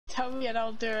tell me and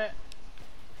I'll do it.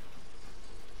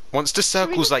 Once the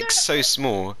circle's like so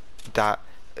small that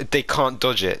they can't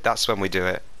dodge it, that's when we do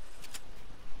it.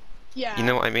 Yeah. You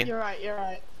know what I mean? You're right, you're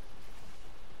right.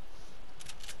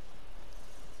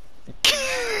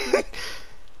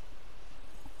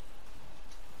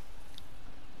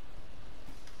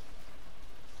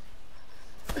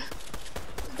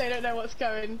 They don't know what's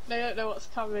going. They don't know what's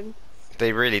coming.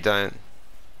 They really don't.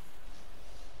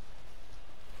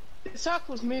 The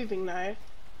circle's moving though.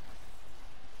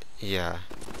 Yeah.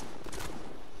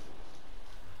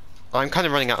 I'm kind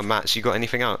of running out of mats. You got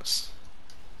anything else?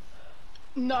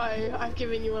 No, I've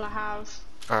given you all I have.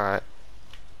 Alright.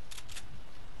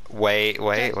 Wait.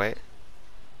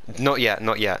 Not yet,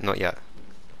 not yet, not yet.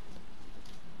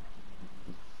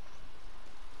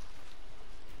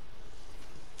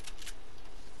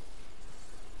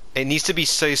 It needs to be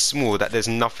so small that there's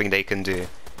nothing they can do.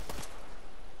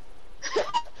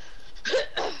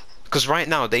 Because right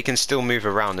now they can still move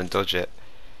around and dodge it.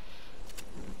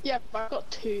 Yeah, but I've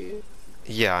got 2.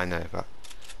 Yeah, I know, but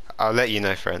I'll let you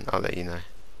know, friend. I'll let you know.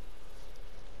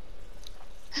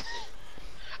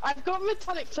 I've got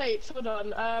metallic plates. Hold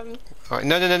on. Alright,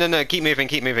 no. Keep moving,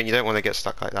 keep moving. You don't want to get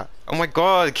stuck like that. Oh my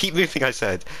god, keep moving, I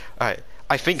said. Alright,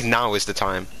 I think now is the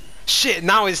time. Shit,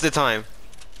 now is the time.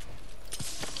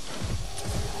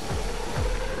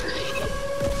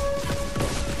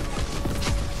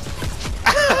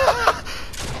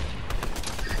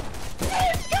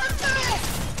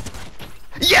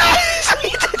 Yes! We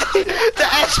did it! The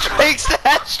airstrikes! The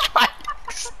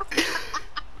airstrikes!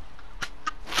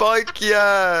 Fuck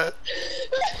yeah!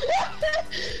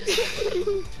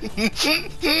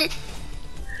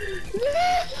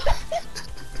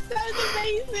 That was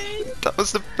amazing! That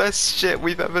was the best shit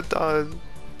we've ever done.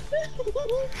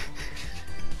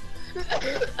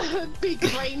 Big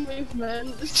brain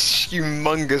movement.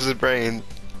 Humongous brain.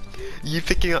 You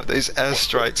picking up those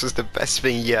airstrikes was the best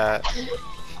thing yet.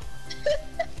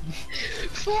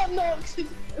 Fort Knox is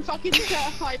a fucking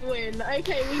certified win.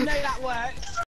 Okay, we know that works.